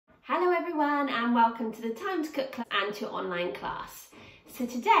everyone and welcome to the Time to Cook class and to online class. So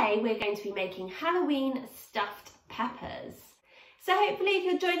today we're going to be making Halloween stuffed peppers. So hopefully if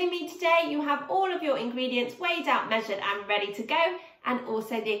you're joining me today you have all of your ingredients weighed out, measured and ready to go, and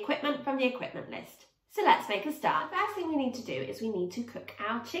also the equipment from the equipment list. So let's make a start. The first thing we need to do is we need to cook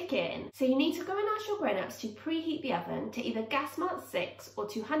our chicken. So you need to go and ask your grown-ups to preheat the oven to either gas mark 6 or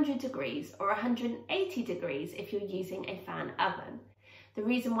 200 degrees or 180 degrees if you're using a fan oven. The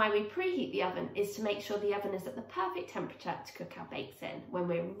reason why we preheat the oven is to make sure the oven is at the perfect temperature to cook our bakes in when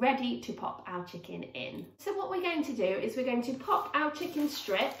we're ready to pop our chicken in. So what we're going to do is we're going to pop our chicken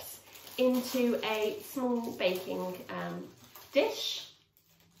strips into a small baking dish.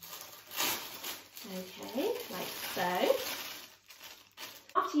 Okay, like so.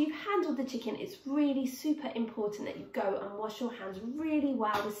 After you've handled the chicken, it's really super important that you go and wash your hands really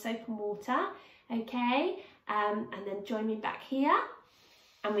well with soap and water, okay? And then join me back here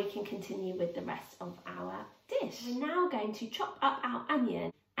and we can continue with the rest of our dish. We're now going to chop up our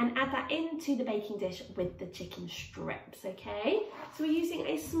onion and add that into the baking dish with the chicken strips, okay? So we're using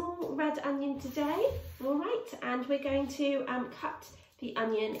a small red onion today, all right? And we're going to cut the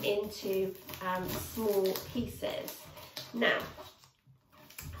onion into small pieces. Now,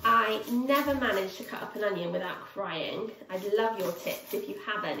 I never managed to cut up an onion without crying. I'd love your tips if you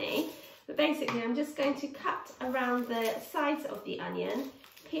have any. But basically, I'm just going to cut around the sides of the onion,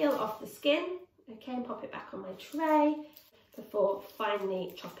 peel off the skin, okay, and pop it back on my tray before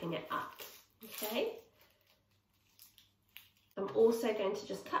finally chopping it up, okay? I'm also going to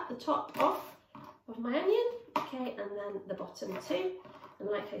just cut the top off of my onion, okay, and then the bottom too. And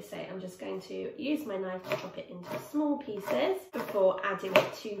like I say, I'm just going to use my knife to chop it into small pieces before adding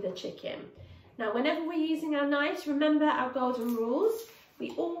it to the chicken. Now, whenever we're using our knives, remember our golden rules. We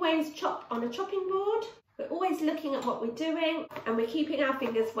always chop on a chopping board. We're always looking at what we're doing and we're keeping our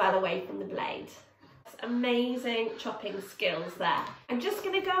fingers well away from the blade. That's amazing chopping skills there. I'm just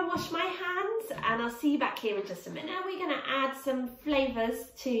going to go and wash my hands and I'll see you back here in just a minute. Now we're going to add some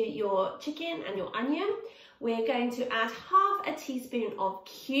flavours to your chicken and your onion. We're going to add half a teaspoon of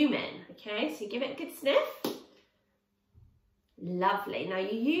cumin, okay? So give it a good sniff. Lovely. Now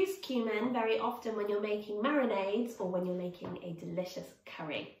you use cumin very often when you're making marinades or when you're making a delicious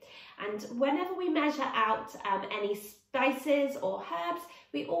curry. And whenever we measure out any spices or herbs,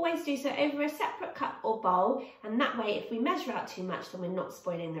 we always do so over a separate cup or bowl. And that way, if we measure out too much, then we're not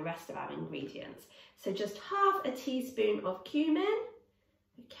spoiling the rest of our ingredients. So just half a teaspoon of cumin.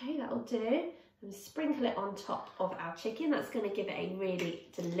 Okay, that'll do. And sprinkle it on top of our chicken. That's going to give it a really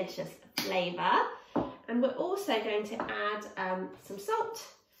delicious flavour. And we're also going to add some salt,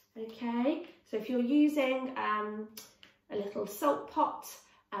 okay? So if you're using a little salt pot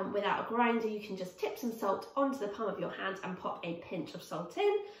without a grinder, you can just tip some salt onto the palm of your hand and pop a pinch of salt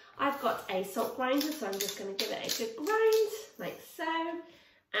in. I've got a salt grinder, so I'm just going to give it a good grind, like so.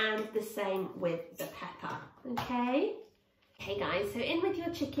 And the same with the pepper, okay? Okay guys, so in with your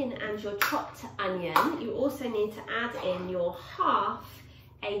chicken and your chopped onion, you also need to add in your half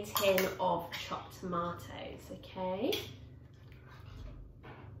a tin of chopped tomatoes, okay?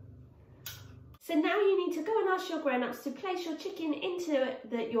 So now you need to go and ask your grown-ups to place your chicken into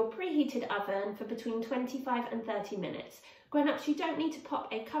your preheated oven for between 25 and 30 minutes. Grown-ups, you don't need to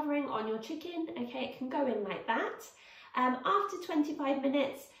pop a covering on your chicken, okay? It can go in like that. After 25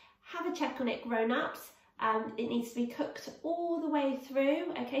 minutes, have a check on it, grown-ups. It needs to be cooked all the way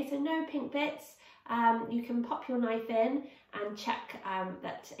through, okay? So no pink bits. You can pop your knife in and check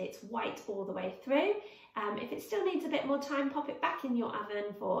that it's white all the way through. If it still needs a bit more time, pop it back in your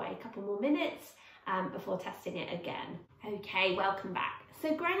oven for a couple more minutes before testing it again. Okay, welcome back.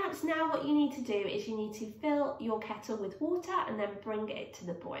 So grown-ups, now what you need to do is you need to fill your kettle with water and then bring it to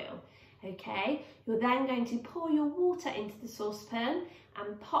the boil. Okay, you're then going to pour your water into the saucepan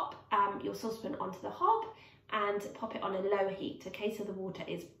and pop your saucepan onto the hob and pop it on a low heat, okay, so the water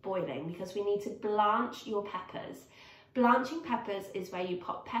is boiling because we need to blanch your peppers. Blanching peppers is where you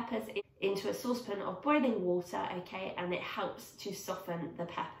pop peppers into a saucepan of boiling water, okay, and it helps to soften the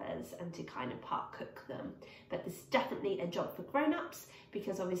peppers and to kind of part cook them. But this is definitely a job for grown-ups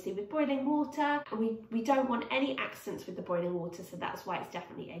because obviously with boiling water, we don't want any accidents with the boiling water, so that's why it's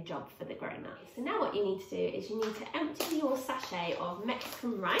definitely a job for the grown-ups. So now what you need to do is you need to empty your sachet of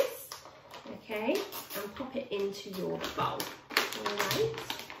Mexican rice, okay, and pop it into your bowl, all right?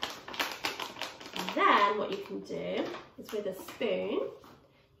 And then what you can do is with a spoon,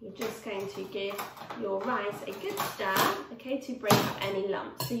 you're just going to give your rice a good stir, okay, to break up any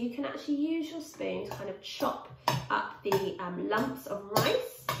lumps. So you can actually use your spoon to kind of chop up the lumps of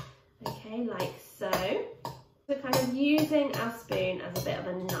rice, okay, like so. We're kind of using our spoon as a bit of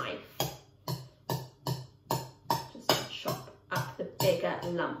a knife, bigger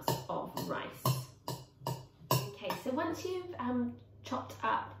lumps of rice. Okay, so once you've chopped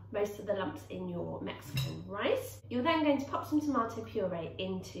up most of the lumps in your Mexican rice, you're then going to pop some tomato puree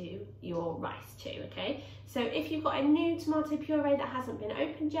into your rice too, okay? So if you've got a new tomato puree that hasn't been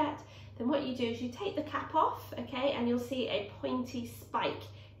opened yet, then what you do is you take the cap off, okay, and you'll see a pointy spike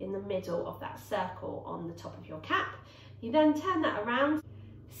in the middle of that circle on the top of your cap. You then turn that around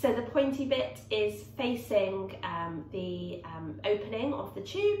so the pointy bit is facing the opening of the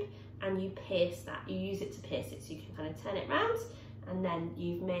tube, and you pierce that. You use it to pierce it, so you can kind of turn it round, and then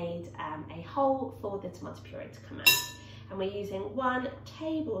you've made a hole for the tomato puree to come out. And we're using 1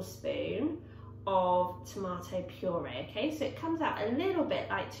 tablespoon of tomato puree, okay? So it comes out a little bit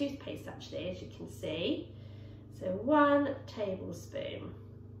like toothpaste actually, as you can see. So 1 tablespoon.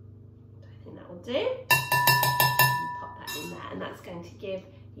 I think that will do. Pop that in there, and that's going to give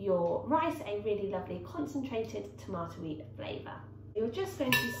your rice a really lovely concentrated tomatoey flavour. You're just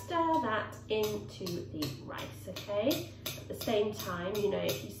going to stir that into the rice, okay? At the same time, you know,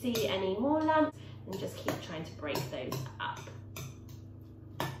 if you see any more lumps, then just keep trying to break those up.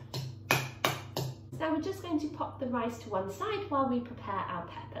 Now we're just going to pop the rice to one side while we prepare our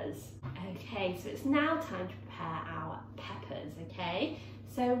peppers. Okay, so it's now time to prepare our peppers, okay?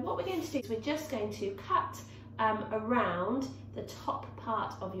 So what we're going to do is we're just going to cut around the top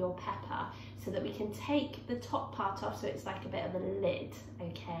part of your pepper so that we can take the top part off so it's like a bit of a lid,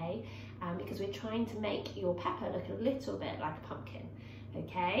 okay? Because we're trying to make your pepper look a little bit like a pumpkin,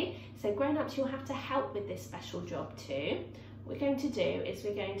 okay? So grown-ups, you'll have to help with this special job too. What we're going to do is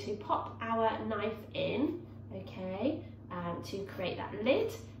we're going to pop our knife in, okay, to create that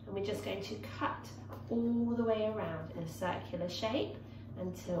lid, and we're just going to cut all the way around in a circular shape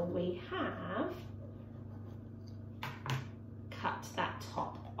until we have cut that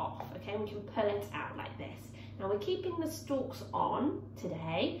top off, okay? We can pull it out like this. Now we're keeping the stalks on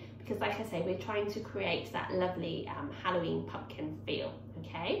today because, like I say, we're trying to create that lovely Halloween pumpkin feel,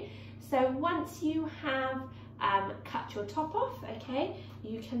 okay? So once you have cut your top off, okay,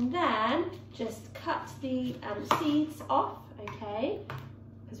 you can then just cut the seeds off, okay,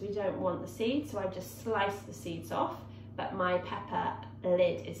 because we don't want the seeds, so I just slice the seeds off, but my pepper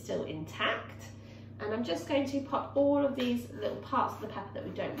lid is still intact. And I'm just going to pop all of these little parts of the pepper that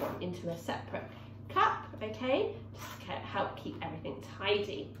we don't want into a separate cup, okay? Just to help keep everything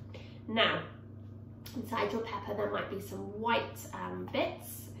tidy. Now, inside your pepper there might be some white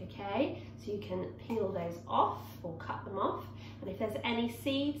bits, okay? So you can peel those off or cut them off. And if there's any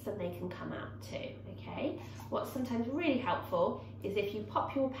seeds, then they can come out too, okay? What's sometimes really helpful is if you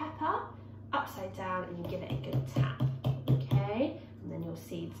pop your pepper upside down and you give it a good tap, okay? And then your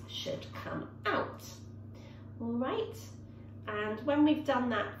seeds should come out. All right, and when we've done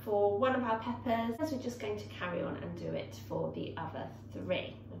that for one of our peppers, we're just going to carry on and do it for the other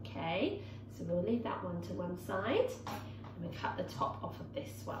 3, okay? So we'll leave that one to one side, and we'll cut the top off of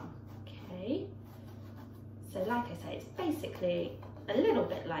this one, okay? So like I say, it's basically a little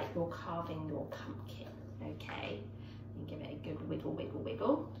bit like you're carving your pumpkin, okay? You give it a good wiggle, wiggle,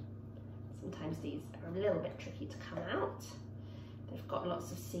 wiggle. Sometimes these are a little bit tricky to come out. They've got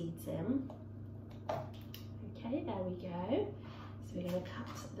lots of seeds in. Okay, there we go. So we're going to cut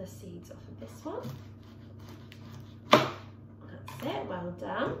the seeds off of this one. That's it, well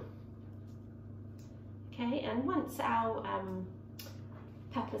done. Okay, and once our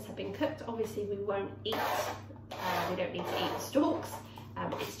peppers have been cooked, obviously we won't eat, we don't need to eat the stalks.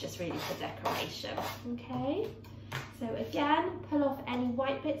 It's just really for decoration, okay? So again, pull off any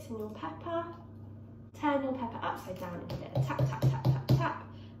white bits in your pepper. Turn your pepper upside down and give it a tap, tap, tap, tap, tap.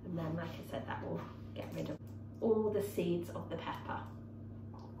 And then, like I said, that will get rid of all the seeds of the pepper.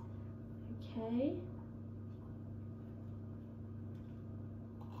 Okay.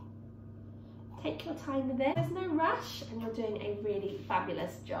 Take your time with it. There's no rush and you're doing a really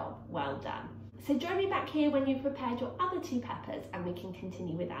fabulous job. Well done. So join me back here when you've prepared your other 2 peppers and we can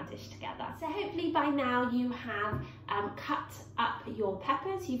continue with our dish together. So hopefully by now you have cut up your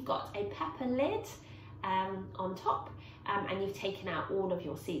peppers. You've got a pepper lid on top and you've taken out all of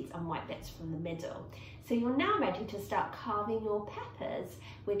your seeds and white bits from the middle. So you're now ready to start carving your peppers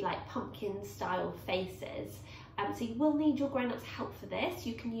with like pumpkin style faces. So you will need your grown-ups help for this.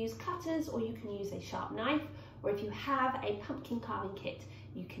 You can use cutters or you can use a sharp knife, or if you have a pumpkin carving kit,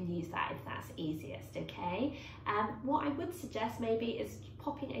 you can use that if that's easiest, okay? What I would suggest maybe is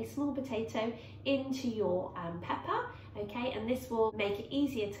popping a small potato into your pepper, okay? And this will make it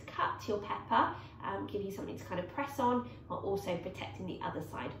easier to cut your pepper, give you something to kind of press on, while also protecting the other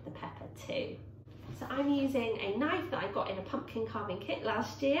side of the pepper too. So I'm using a knife that I got in a pumpkin carving kit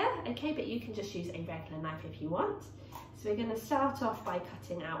last year, okay, but you can just use a regular knife if you want. So we're going to start off by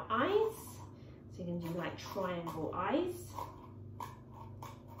cutting out eyes. So you're going to do like triangle eyes,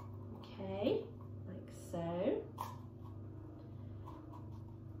 okay, like so.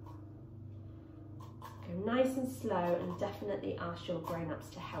 Go nice and slow, and definitely ask your grown-ups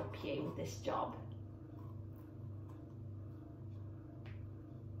to help you with this job.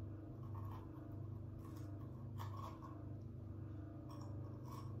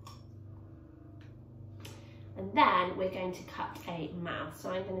 And then we're going to cut a mouth.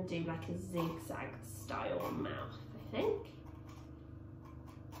 So I'm going to do like a zigzag style mouth, I think.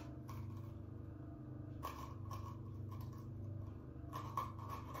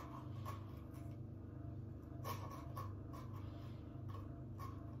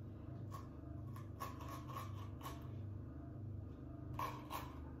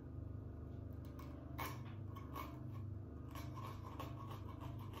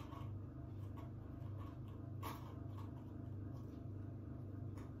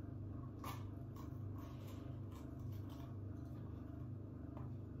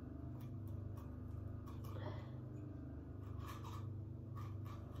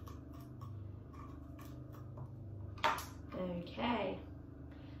 Okay,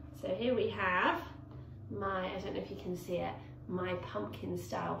 so here we have my, I don't know if you can see it, my pumpkin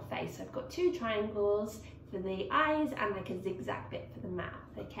style face. I've got two triangles for the eyes and like a zigzag bit for the mouth,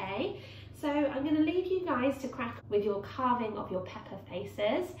 okay? So I'm going to leave you guys to crack with your carving of your pepper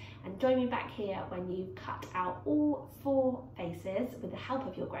faces, and join me back here when you cut out all 4 faces with the help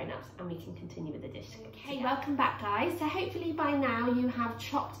of your grown-ups, and we can continue with the dish. Okay, welcome back guys. So hopefully by now you have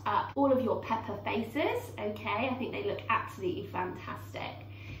chopped up all of your pepper faces, okay? I think they look absolutely fantastic.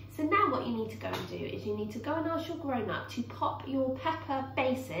 So now what you need to go and do is you need to go and ask your grown-up to pop your pepper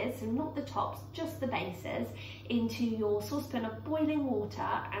bases, so not the tops, just the bases, into your saucepan of boiling water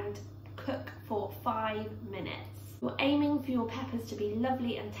and cook for 5 minutes. You're aiming for your peppers to be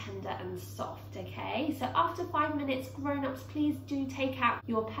lovely and tender and soft, okay? So after 5 minutes, grown-ups, please do take out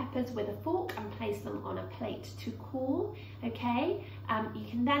your peppers with a fork and place them on a plate to cool, okay? You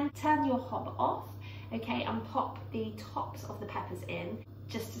can then turn your hob off, okay, and pop the tops of the peppers in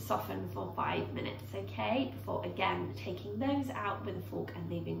just to soften for 5 minutes, okay? Before again taking those out with a fork and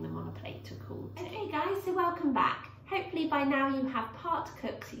leaving them on a plate to cool too. Okay guys, so welcome back. Hopefully by now you have part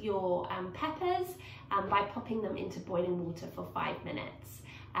cooked your peppers by popping them into boiling water for 5 minutes.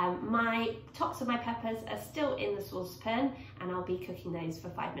 My tops of my peppers are still in the saucepan, and I'll be cooking those for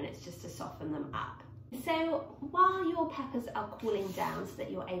 5 minutes just to soften them up. So while your peppers are cooling down so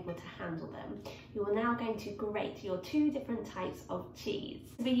that you're able to handle them, you are now going to grate your 2 different types of cheese.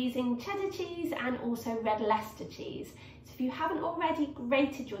 We're using cheddar cheese and also red Leicester cheese. So if you haven't already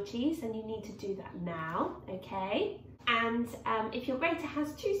grated your cheese, then you need to do that now, okay? And if your grater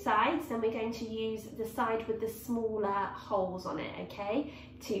has 2 sides, then we're going to use the side with the smaller holes on it, okay,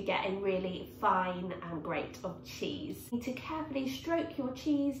 to get a really fine grate of cheese. You need to carefully stroke your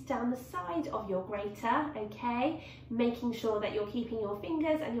cheese down the side of your grater, okay, making sure that you're keeping your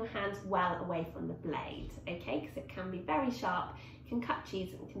fingers and your hands well away from the blade, okay, because it can be very sharp, can cut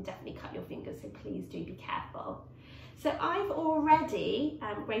cheese and can definitely cut your fingers, so please do be careful. So I've already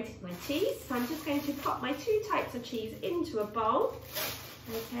grated my cheese, so I'm just going to pop my 2 types of cheese into a bowl,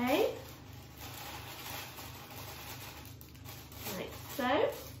 okay, like so.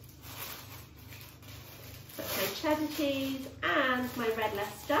 That's my cheddar cheese and my red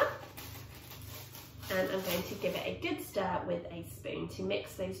Leicester, and I'm going to give it a good stir with a spoon to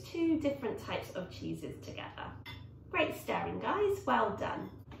mix those 2 different types of cheeses together. Great stirring guys, well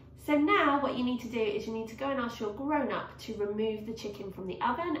done. So now what you need to do is you need to go and ask your grown-up to remove the chicken from the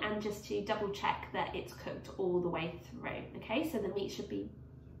oven and just to double check that it's cooked all the way through, okay? So the meat should be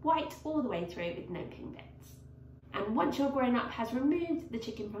white all the way through with no pink bits. And once your grown-up has removed the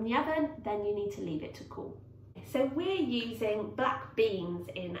chicken from the oven, then you need to leave it to cool. So we're using black beans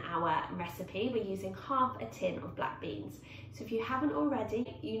in our recipe. We're using half a tin of black beans. So if you haven't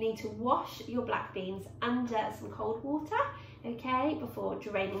already, you need to wash your black beans under some cold water, okay, before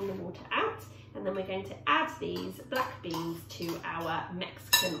draining the water out. And then we're going to add these black beans to our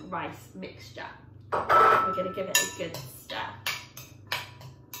Mexican rice mixture. We're going to give it a good stir.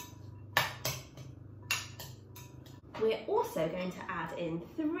 We're also going to add in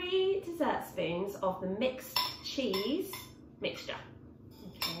 3 dessert spoons of the mixed cheese mixture,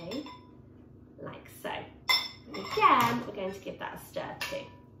 okay, like so. And again, we're going to give that a stir too.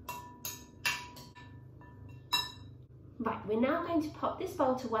 Right, we're now going to pop this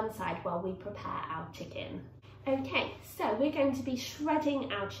bowl to one side while we prepare our chicken. Okay, so we're going to be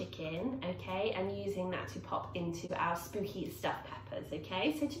shredding our chicken, okay, and using that to pop into our spooky stuffed peppers,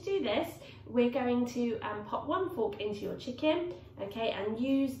 okay? So to do this, we're going to pop one fork into your chicken, okay, and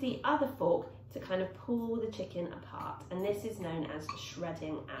use the other fork to kind of pull the chicken apart. And this is known as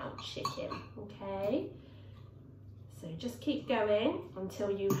shredding our chicken, okay? So just keep going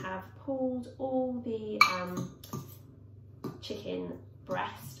until you have pulled all the chicken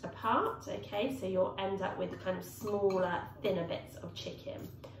breast apart, okay, so you'll end up with kind of smaller, thinner bits of chicken.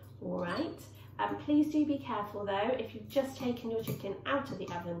 All right, please do be careful though. If you've just taken your chicken out of the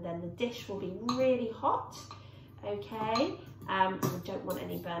oven, then the dish will be really hot, okay. We don't want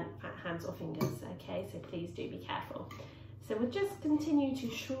any burnt hands or fingers, okay, so please do be careful. So we'll just continue to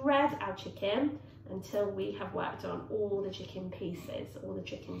shred our chicken until we have worked on all the chicken pieces, all the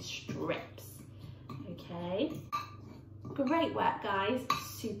chicken strips, okay. Great work, guys,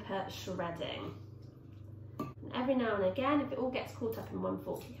 super shredding. And every now and again, if it all gets caught up in one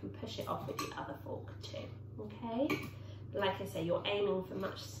fork, you can push it off with the other fork too, okay? But like I say, you're aiming for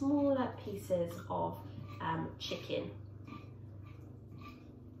much smaller pieces of chicken.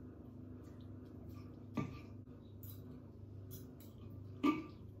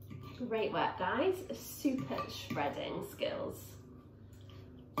 Great work, guys, super shredding skills.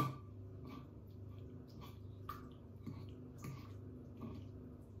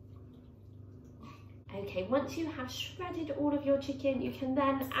 Okay, once you have shredded all of your chicken, you can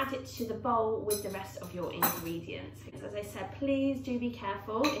then add it to the bowl with the rest of your ingredients. As I said, please do be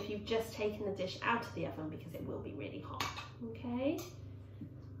careful if you've just taken the dish out of the oven because it will be really hot, okay?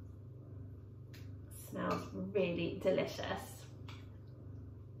 Smells really delicious.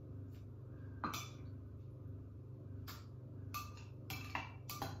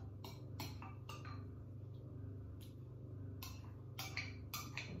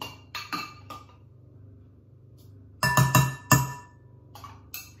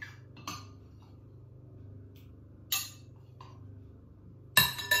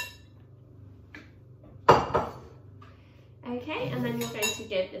 Okay, and then you're going to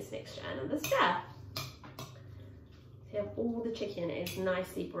give this mixture another stir. So all the chicken is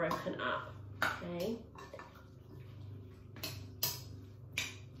nicely broken up, okay.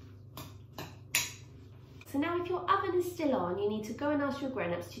 So now if your oven is still on, you need to go and ask your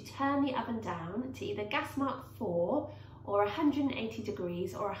grown-ups to turn the oven down to either gas mark 4 or 180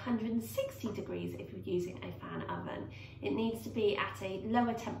 degrees or 160 degrees if you're using a fan oven. It needs to be at a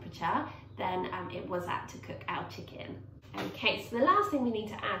lower temperature than it was at to cook our chicken. Okay, so the last thing we need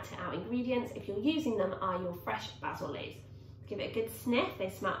to add to our ingredients, if you're using them, are your fresh basil leaves. Give it a good sniff, they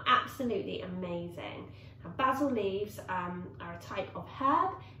smell absolutely amazing. Now, basil leaves are a type of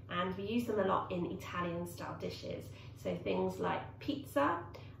herb and we use them a lot in Italian style dishes. So things like pizza,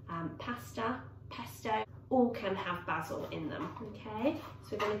 pasta, pesto, all can have basil in them, okay?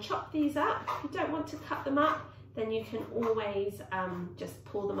 So we're going to chop these up. If you don't want to cut them up, then you can always just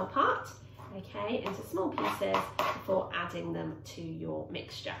pull them apart, okay, into small pieces before adding them to your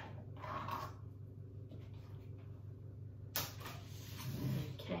mixture.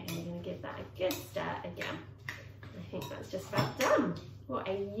 Okay, and we're going to give that a good stir again. I think that's just about done. What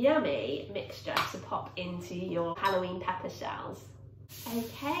a yummy mixture to pop into your Halloween pepper shells.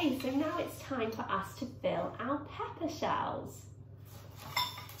 Okay, so now it's time for us to fill our pepper shells.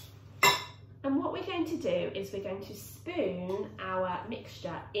 And what we're going to do is we're going to spoon our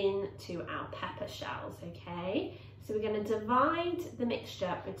mixture into our pepper shells, okay? So we're going to divide the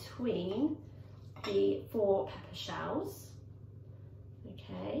mixture between the 4 pepper shells,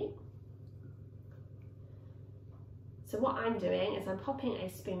 okay? So what I'm doing is I'm popping a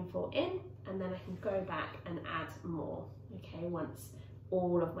spoonful in and then I can go back and add more, okay, once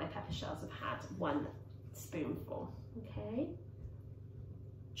all of my pepper shells have had 1 spoonful, okay?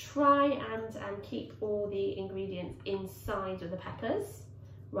 Try and keep all the ingredients inside of the peppers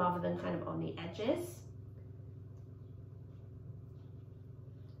rather than kind of on the edges.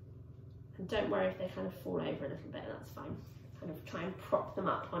 And don't worry if they kind of fall over a little bit, that's fine. Kind of try and prop them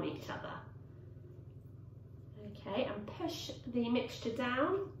up on each other. Okay, and push the mixture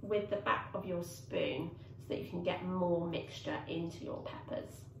down with the back of your spoon so that you can get more mixture into your peppers.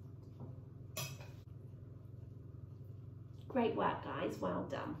 Great work, guys, well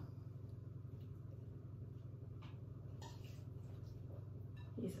done.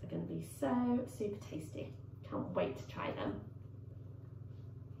 These are going to be so super tasty. Can't wait to try them.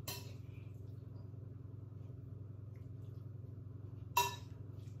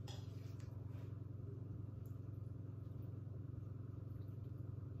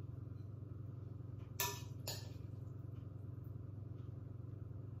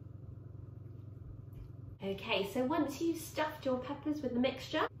 Okay, so once you've stuffed your peppers with the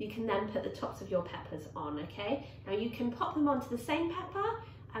mixture, you can then put the tops of your peppers on, okay? Now you can pop them onto the same pepper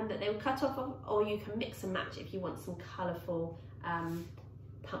that they will cut off of, or you can mix and match if you want some colourful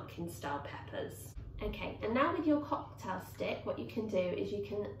pumpkin style peppers. Okay, and now with your cocktail stick, what you can do is you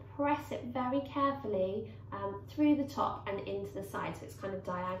can press it very carefully through the top and into the side, so it's kind of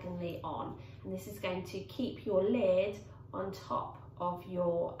diagonally on. And this is going to keep your lid on top of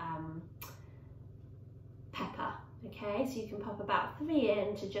your pepper, okay? So you can pop about 3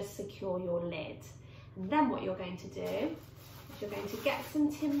 in to just secure your lid. And then what you're going to do is you're going to get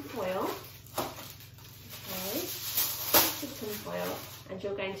some tin foil, okay? Some tin foil, and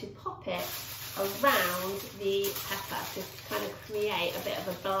you're going to pop it around the pepper to kind of create a bit of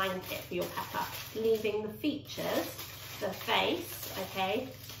a blanket for your pepper, leaving the features, the face, okay,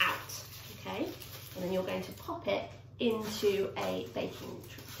 out, okay? And then you're going to pop it into a baking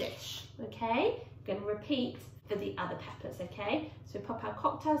dish, okay? We're going to repeat for the other peppers, okay? So pop our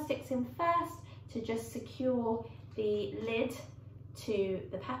cocktail sticks in first to just secure the lid to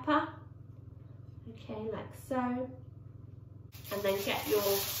the pepper, okay, like so. And then get your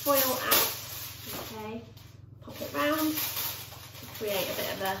foil out, okay? Pop it round to create a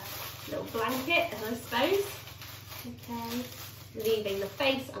bit of a little blanket, I suppose, okay? Leaving the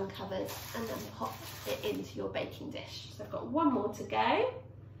face uncovered, and then pop it into your baking dish. So I've got one more to go.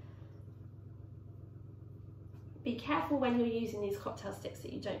 Be careful when you're using these cocktail sticks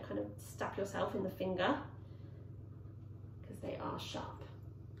that you don't kind of stab yourself in the finger, because they are sharp.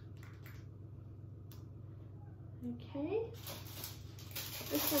 Okay, put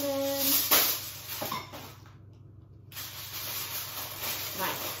this one in.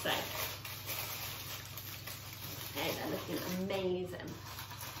 Right, so, okay, they're looking amazing.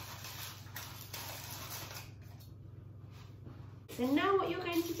 So now what you're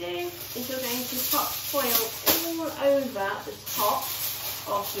going to do is you're going to pop foil all over the top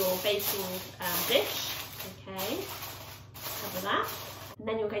of your baking dish, okay, cover that. And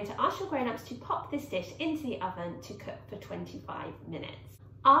then you're going to ask your grown-ups to pop this dish into the oven to cook for 25 minutes.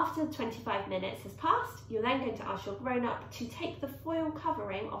 After 25 minutes has passed, you're then going to ask your grown-up to take the foil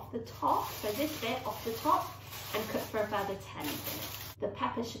covering off the top, so this bit off the top, and cook for a further 10 minutes. The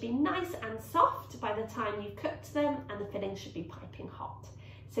peppers should be nice and soft by the time you've cooked them, and the filling should be piping hot.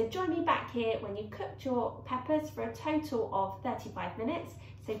 So join me back here when you've cooked your peppers for a total of 35 minutes.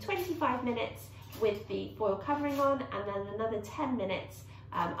 So 25 minutes with the foil covering on, and then another 10 minutes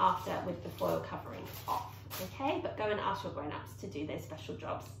after with the foil covering off. Okay, but go and ask your grown-ups to do those special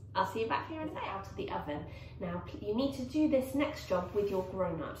jobs. I'll see you back here in a sec. Out of the oven. Now you need to do this next job with your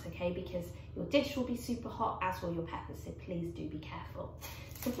grown-ups, okay, because your dish will be super hot, as will your peppers, so please do be careful.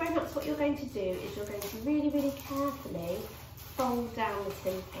 So grown-ups, what you're going to do is you're going to really, really carefully fold down the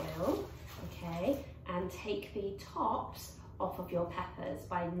tin foil, okay, and take the tops off of your peppers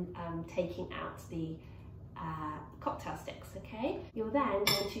by taking out the cocktail sticks, okay? You're then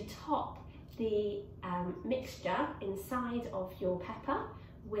going to top the mixture inside of your pepper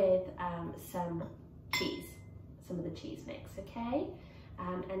with some cheese, some of the cheese mix, okay?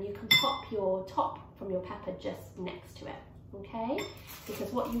 And you can pop your top from your pepper just next to it, okay?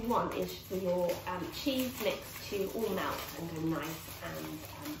 Because what you want is for your cheese mix to all melt and go nice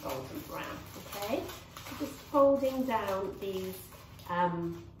and golden brown, okay? So just folding down these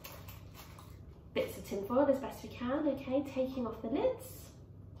bits of tin foil as best we can, okay? Taking off the lids,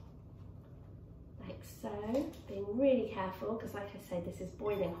 like so, being really careful because like I said, this is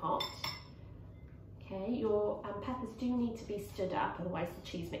boiling hot. Okay, your peppers do need to be stood up, otherwise the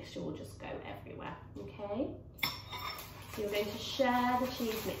cheese mixture will just go everywhere, okay? So you're going to share the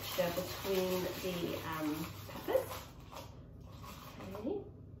cheese mixture between the peppers, okay?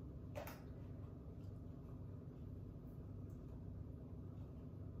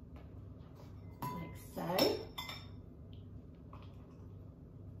 Like so.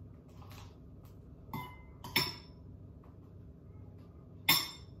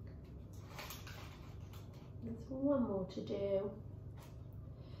 There's one more to do.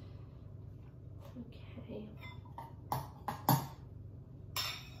 Okay.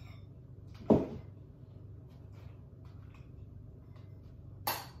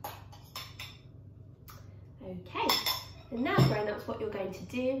 Okay, and now grown-ups, what you're going to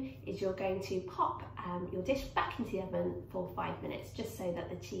do is you're going to pop your dish back into the oven for 5 minutes, just so that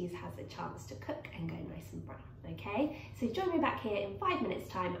the cheese has a chance to cook and go nice and brown, okay? So join me back here in 5 minutes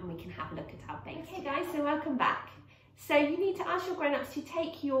time and we can have a look at our bake. Okay guys, so welcome back. So you need to ask your grown-ups to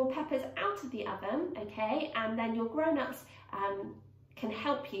take your peppers out of the oven, okay? And then your grown-ups can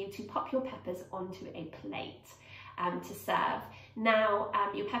help you to pop your peppers onto a plate. to serve. Now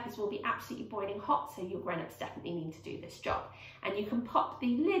your peppers will be absolutely boiling hot, so your grown-ups definitely need to do this job. And you can pop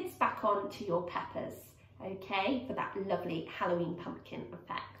the lids back on to your peppers, okay, for that lovely Halloween pumpkin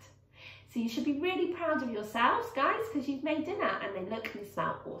effect. So you should be really proud of yourselves, guys, because you've made dinner and they look and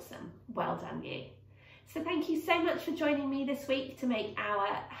smell awesome. Well done, you. So thank you so much for joining me this week to make our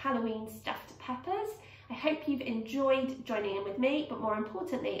Halloween stuffed peppers. I hope you've enjoyed joining in with me, but more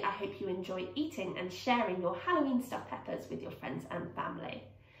importantly, I hope you enjoy eating and sharing your Halloween stuffed peppers with your friends and family.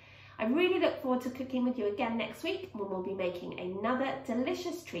 I really look forward to cooking with you again next week when we'll be making another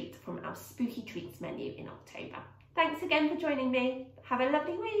delicious treat from our Spooky Treats menu in October. Thanks again for joining me. Have a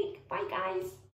lovely week. Bye, guys.